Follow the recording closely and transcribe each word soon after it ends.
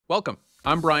Welcome.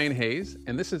 I'm Brian Hayes,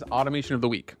 and this is Automation of the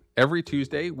Week. Every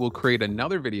Tuesday, we'll create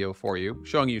another video for you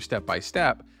showing you step by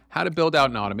step how to build out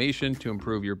an automation to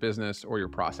improve your business or your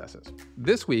processes.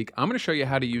 This week, I'm going to show you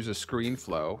how to use a screen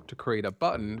flow to create a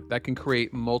button that can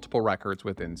create multiple records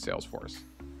within Salesforce.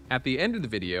 At the end of the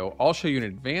video, I'll show you an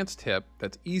advanced tip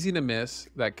that's easy to miss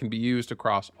that can be used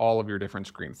across all of your different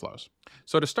screen flows.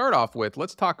 So to start off with,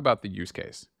 let's talk about the use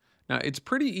case. Now, it's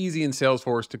pretty easy in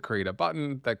Salesforce to create a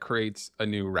button that creates a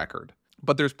new record.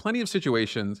 But there's plenty of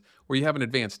situations where you have an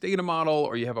advanced data model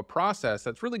or you have a process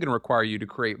that's really going to require you to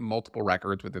create multiple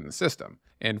records within the system.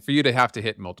 And for you to have to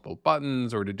hit multiple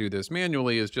buttons or to do this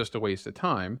manually is just a waste of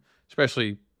time,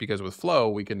 especially because with Flow,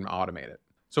 we can automate it.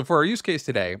 So for our use case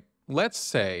today, let's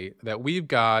say that we've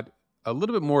got a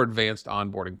little bit more advanced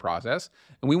onboarding process,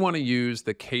 and we want to use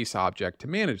the case object to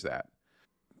manage that.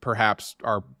 Perhaps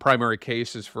our primary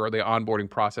case is for the onboarding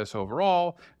process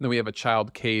overall, and then we have a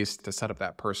child case to set up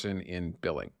that person in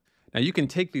billing. Now you can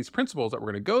take these principles that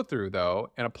we're going to go through though,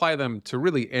 and apply them to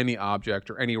really any object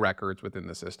or any records within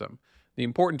the system. The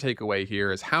important takeaway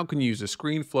here is how can you use a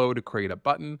screen flow to create a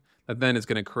button that then is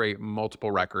going to create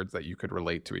multiple records that you could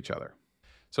relate to each other.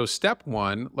 So step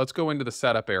one, let's go into the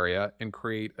setup area and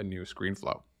create a new screen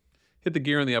flow. Hit the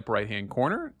gear in the upper right-hand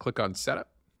corner, click on setup,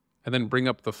 and then bring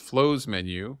up the flows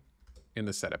menu in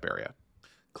the setup area.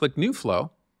 Click new flow,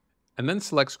 and then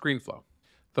select screen flow.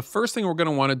 The first thing we're going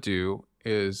to want to do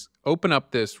is open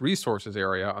up this resources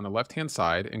area on the left-hand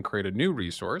side and create a new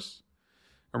resource.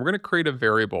 And we're going to create a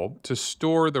variable to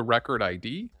store the record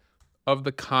ID of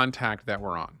the contact that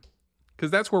we're on,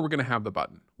 because that's where we're going to have the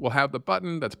button. We'll have the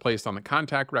button that's placed on the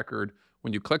contact record.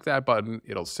 When you click that button,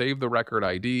 it'll save the record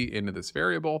ID into this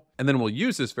variable, and then we'll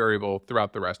use this variable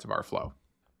throughout the rest of our flow.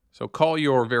 So call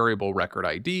your variable record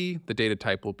ID, the data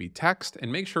type will be text,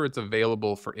 and make sure it's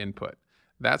available for input.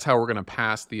 That's how we're going to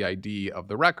pass the ID of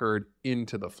the record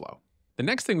into the flow. The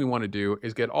next thing we want to do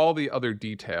is get all the other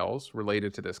details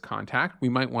related to this contact. We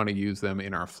might want to use them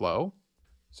in our flow.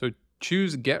 So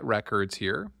choose Get Records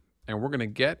here, and we're going to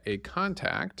get a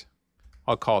contact.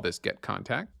 I'll call this Get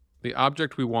Contact. The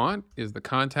object we want is the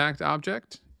contact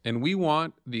object, and we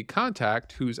want the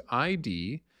contact whose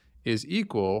ID is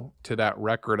equal to that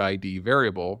record ID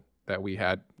variable that we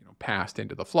had passed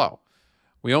into the flow.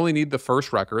 We only need the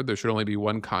first record. There should only be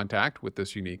one contact with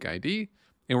this unique ID,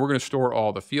 and we're going to store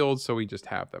all the fields so we just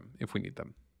have them if we need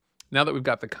them. Now that we've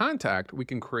got the contact, we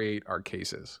can create our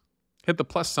cases. Hit the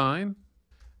plus sign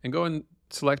and go and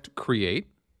select Create.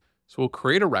 So we'll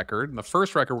create a record, and the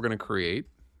first record we're going to create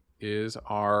is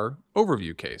our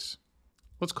overview case.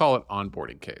 Let's call it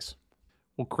onboarding case.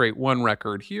 We'll create one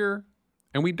record here.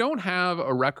 And we don't have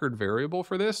a record variable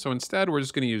for this, so instead we're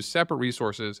just going to use separate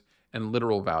resources and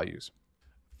literal values.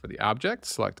 For the object,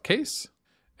 select case,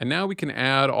 and now we can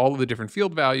add all of the different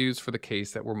field values for the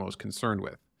case that we're most concerned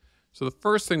with. So the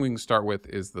first thing we can start with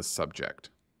is the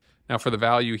subject. Now for the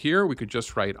value here, we could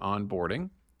just write onboarding.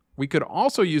 We could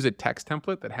also use a text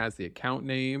template that has the account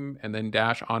name and then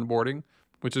dash onboarding,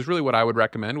 which is really what I would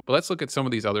recommend. But let's look at some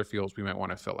of these other fields we might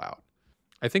want to fill out.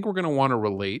 I think we're going to want to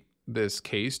relate this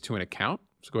case to an account.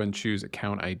 So go ahead and choose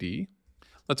account ID.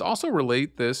 Let's also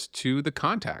relate this to the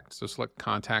contact. So select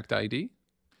contact ID.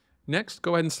 Next,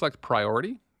 go ahead and select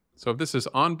priority. So if this is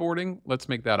onboarding, let's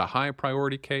make that a high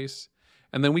priority case.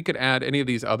 And then we could add any of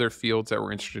these other fields that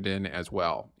we're interested in as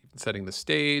well. Setting the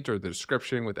stage or the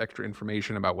description with extra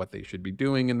information about what they should be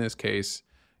doing in this case,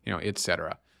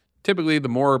 etc. Typically, the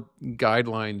more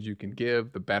guidelines you can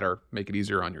give, the better. Make it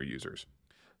easier on your users.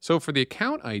 So for the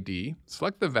account ID,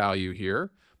 select the value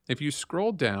here. If you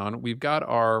scroll down, we've got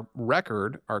our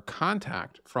record, our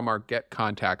contact from our Get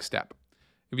Contact step.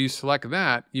 If you select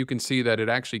that, you can see that it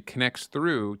actually connects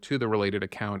through to the related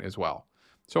account as well.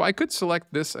 So I could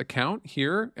select this account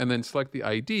here and then select the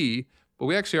ID, but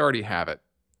we actually already have it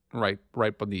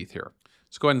right beneath here.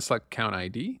 So go ahead and select account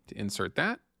ID to insert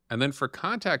that. And then for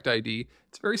contact ID,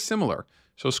 it's very similar.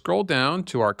 So scroll down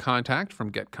to our contact from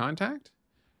Get Contact.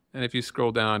 And if you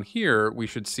scroll down here, we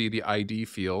should see the ID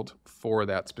field for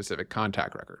that specific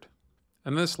contact record.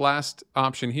 And this last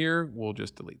option here, we'll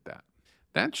just delete that.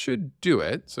 That should do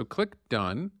it. So click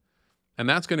Done, and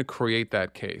that's going to create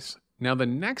that case. Now the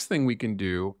next thing we can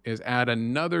do is add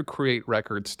another create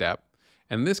record step,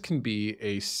 and this can be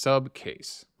a sub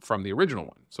case from the original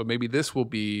one. So maybe this will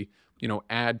be,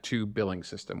 add to billing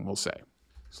system, we'll say.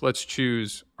 So let's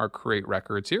choose our create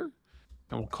records here.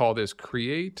 And we'll call this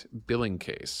create billing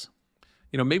case.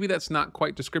 Maybe that's not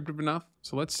quite descriptive enough.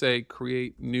 So let's say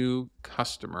create new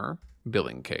customer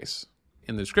billing case.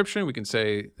 In the description, we can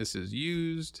say this is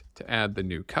used to add the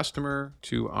new customer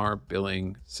to our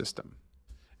billing system.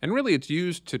 And really it's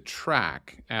used to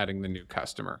track adding the new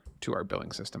customer to our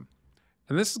billing system.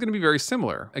 And this is going to be very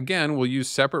similar. Again, we'll use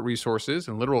separate resources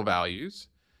and literal values.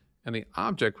 And the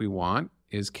object we want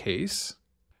is case.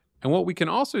 And what we can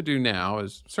also do now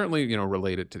is certainly,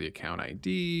 relate it to the account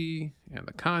ID and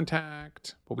the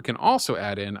contact, but we can also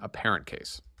add in a parent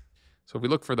case. So if we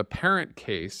look for the parent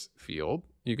case field,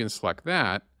 you can select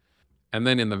that. And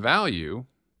then in the value,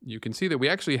 you can see that we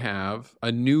actually have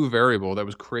a new variable that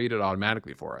was created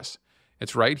automatically for us.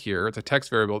 It's right here. It's a text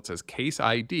variable. It says case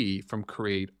ID from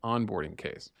create onboarding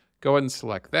case. Go ahead and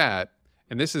select that.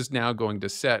 And this is now going to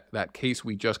set that case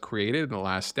we just created in the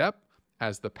last step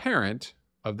as the parent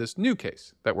of this new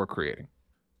case that we're creating.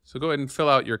 So go ahead and fill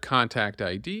out your contact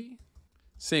ID.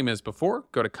 Same as before,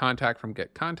 go to contact from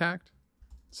get contact,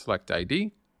 select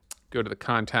ID, go to the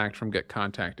contact from get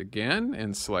contact again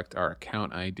and select our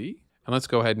account ID. And let's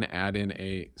go ahead and add in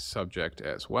a subject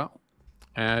as well.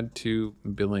 Add to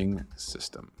billing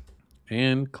system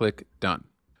and click done.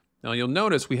 Now you'll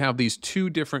notice we have these two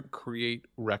different create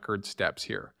record steps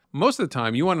here. Most of the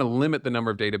time you want to limit the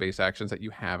number of database actions that you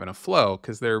have in a flow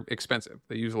because they're expensive.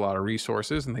 They use a lot of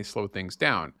resources and they slow things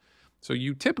down. So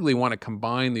you typically want to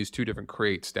combine these two different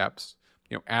create steps,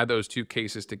 add those two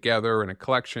cases together in a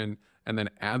collection and then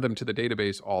add them to the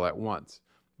database all at once.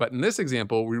 But in this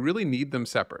example, we really need them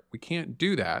separate. We can't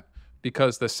do that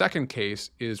because the second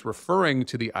case is referring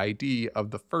to the ID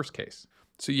of the first case.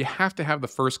 So you have to have the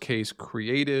first case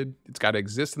created. It's got to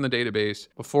exist in the database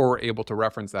before we're able to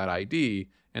reference that ID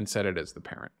and set it as the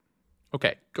parent.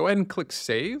 Okay, go ahead and click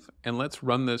save and let's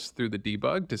run this through the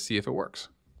debug to see if it works.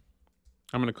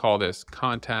 I'm going to call this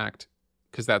contact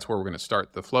because that's where we're going to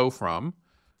start the flow from,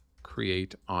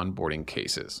 create onboarding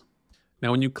cases.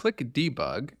 Now, when you click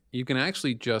debug, you can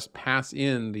actually just pass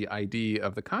in the ID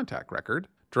of the contact record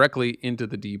directly into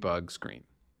the debug screen.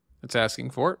 It's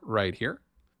asking for it right here.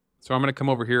 So I'm going to come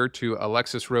over here to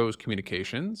Alexis Rose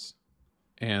Communications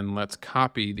and let's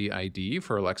copy the ID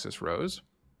for Alexis Rose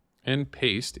and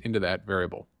paste into that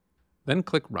variable. Then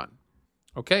click run.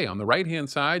 Okay, on the right-hand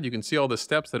side, you can see all the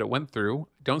steps that it went through.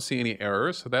 Don't see any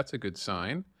errors, so that's a good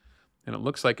sign. And it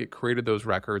looks like it created those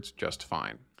records just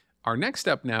fine. Our next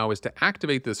step now is to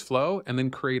activate this flow and then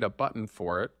create a button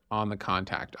for it on the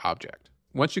contact object.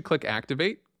 Once you click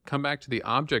activate, come back to the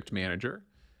object manager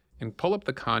and pull up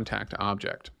the contact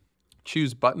object.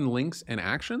 Choose button links and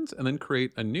actions and then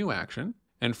create a new action.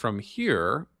 And from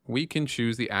here, we can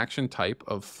choose the action type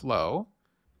of flow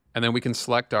and then we can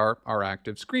select our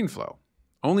active screen flow.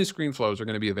 Only screen flows are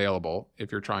going to be available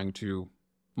if you're trying to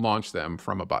launch them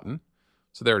from a button.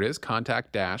 So there it is,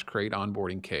 contact dash create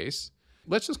onboarding case.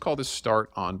 Let's just call this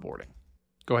start onboarding.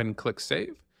 Go ahead and click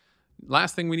save.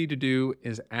 Last thing we need to do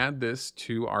is add this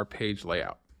to our page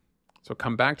layout. So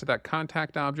come back to that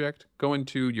contact object, go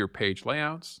into your page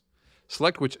layouts,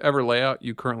 select whichever layout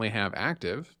you currently have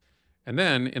active, and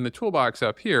then in the toolbox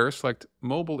up here, select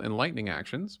mobile and lightning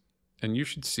actions, and you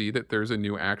should see that there's a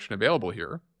new action available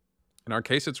here. In our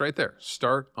case, it's right there,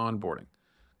 start onboarding.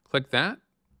 Click that,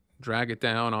 drag it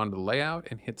down onto the layout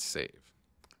and hit save.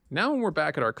 Now when we're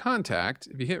back at our contact,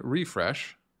 if you hit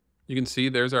refresh, you can see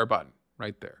there's our button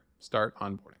right there, start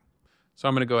onboarding. So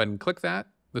I'm going to go ahead and click that.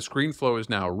 The screen flow is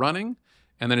now running,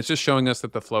 and then it's just showing us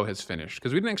that the flow has finished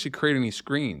because we didn't actually create any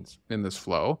screens in this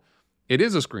flow. It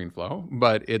is a screen flow,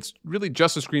 but it's really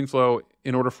just a screen flow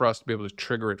in order for us to be able to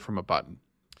trigger it from a button.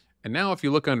 And now if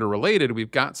you look under related,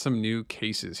 we've got some new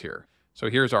cases here. So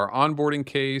here's our onboarding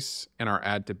case and our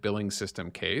add to billing system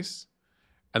case.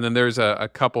 And then there's a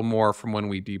couple more from when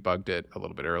we debugged it a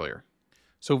little bit earlier.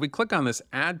 So if we click on this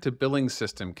add to billing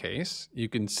system case, you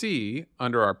can see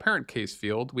under our parent case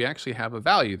field, we actually have a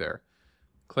value there.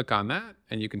 Click on that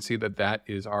and you can see that that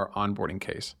is our onboarding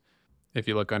case. If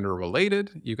you look under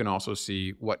related, you can also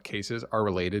see what cases are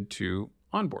related to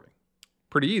onboarding.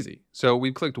 Pretty easy. So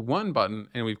we've clicked one button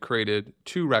and we've created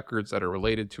two records that are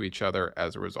related to each other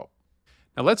as a result.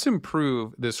 Now let's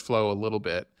improve this flow a little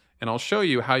bit. And I'll show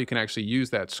you how you can actually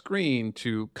use that screen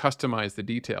to customize the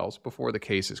details before the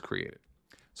case is created.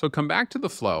 So come back to the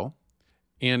flow.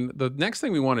 And the next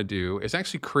thing we want to do is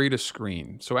actually create a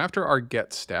screen. So after our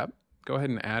get step, go ahead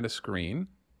and add a screen.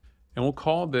 And we'll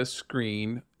call this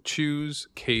screen choose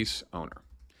case owner.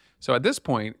 So at this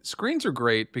point, screens are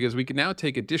great because we can now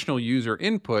take additional user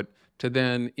input to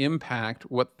then impact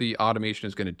what the automation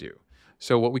is going to do.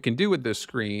 So what we can do with this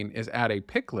screen is add a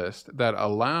pick list that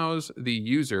allows the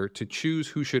user to choose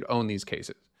who should own these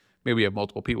cases. Maybe you have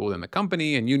multiple people within the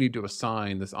company and you need to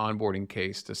assign this onboarding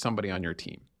case to somebody on your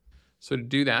team. So to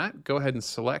do that, go ahead and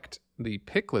select the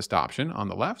pick list option on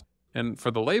the left. And for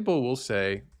the label, we'll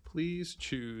say, please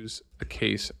choose a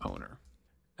case owner.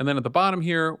 And then at the bottom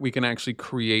here, we can actually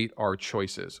create our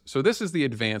choices. So this is the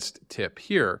advanced tip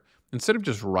here. Instead of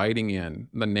just writing in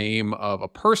the name of a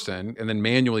person and then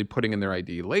manually putting in their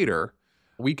ID later,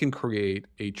 we can create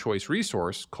a choice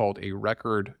resource called a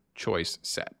record choice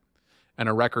set. And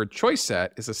a record choice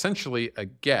set is essentially a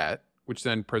get, which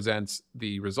then presents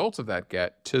the results of that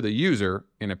get to the user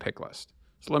in a pick list.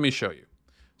 So let me show you.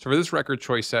 So for this record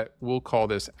choice set, we'll call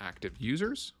this active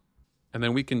users. And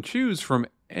then we can choose from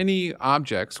any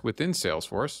objects within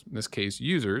Salesforce, in this case,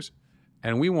 users,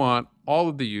 and we want all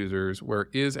of the users where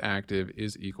is active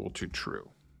is equal to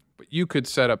true. But you could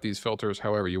set up these filters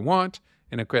however you want,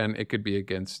 and again, it could be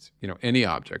against any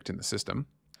object in the system.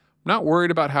 I'm not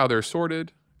worried about how they're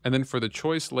sorted. And then for the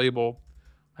choice label,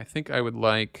 I think I would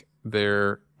like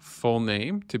their full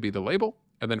name to be the label.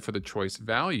 And then for the choice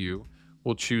value,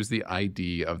 we'll choose the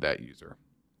ID of that user.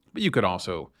 But you could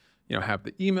also have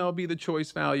the email be the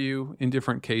choice value in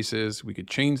different cases. We could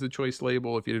change the choice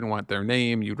label. If you didn't want their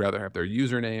name, you'd rather have their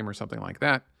username or something like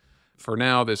that. For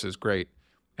now, this is great.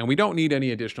 And we don't need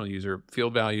any additional user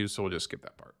field values, so we'll just skip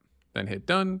that part. Then hit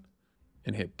done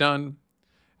and hit done.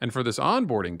 And for this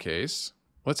onboarding case,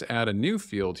 let's add a new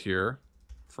field here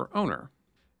for owner.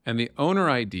 And the owner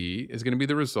ID is going to be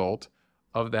the result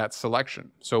of that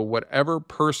selection. So whatever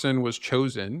person was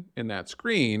chosen in that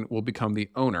screen will become the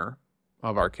owner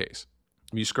of our case.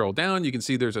 If you scroll down, you can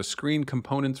see there's a screen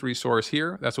components resource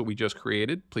here. That's what we just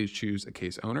created. Please choose a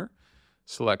case owner.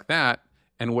 Select that,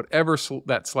 and whatever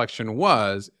that selection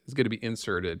was is going to be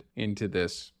inserted into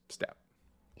this step.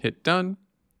 Hit done.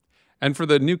 And for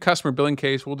the new customer billing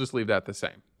case, we'll just leave that the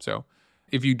same. So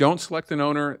if you don't select an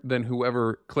owner, then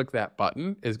whoever clicked that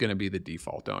button is going to be the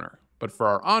default owner. But for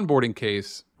our onboarding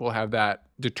case, we'll have that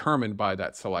determined by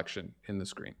that selection in the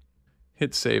screen.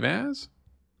 Hit save as.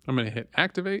 I'm going to hit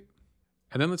activate.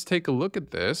 And then let's take a look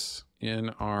at this in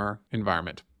our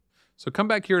environment. So come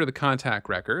back here to the contact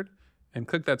record and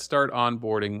click that start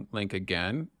onboarding link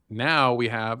again. Now we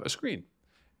have a screen.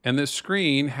 And this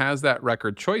screen has that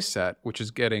record choice set, which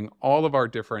is getting all of our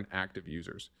different active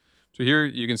users. So here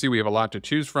you can see we have a lot to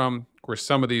choose from. Of course,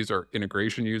 some of these are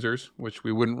integration users, which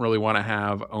we wouldn't really want to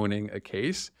have owning a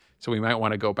case. So we might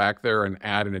want to go back there and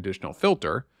add an additional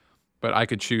filter. But I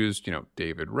could choose,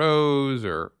 David Rose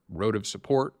or Rotive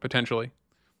support potentially.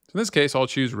 So in this case, I'll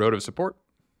choose Rotive support,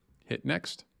 hit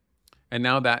next. And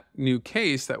now that new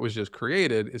case that was just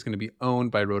created is going to be owned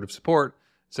by Rotive support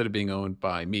instead of being owned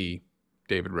by me,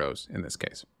 David Rose, in this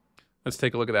case. Let's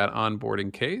take a look at that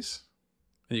onboarding case.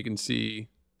 And you can see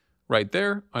right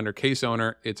there under case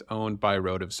owner, it's owned by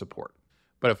Rotive support.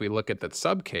 But if we look at that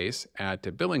sub case, add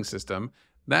to billing system,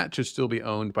 that should still be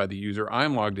owned by the user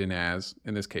I'm logged in as,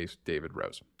 in this case, David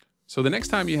Rose. So the next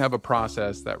time you have a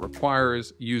process that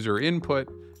requires user input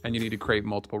and you need to create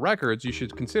multiple records, you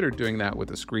should consider doing that with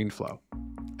a screen flow.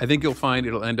 I think you'll find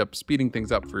it'll end up speeding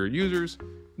things up for your users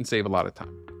and save a lot of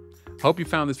time. I hope you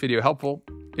found this video helpful.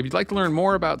 If you'd like to learn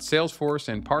more about Salesforce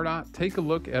and Pardot, take a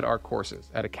look at our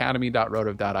courses at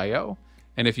academy.rotive.io.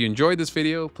 And if you enjoyed this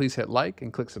video, please hit like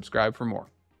and click subscribe for more.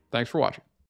 Thanks for watching.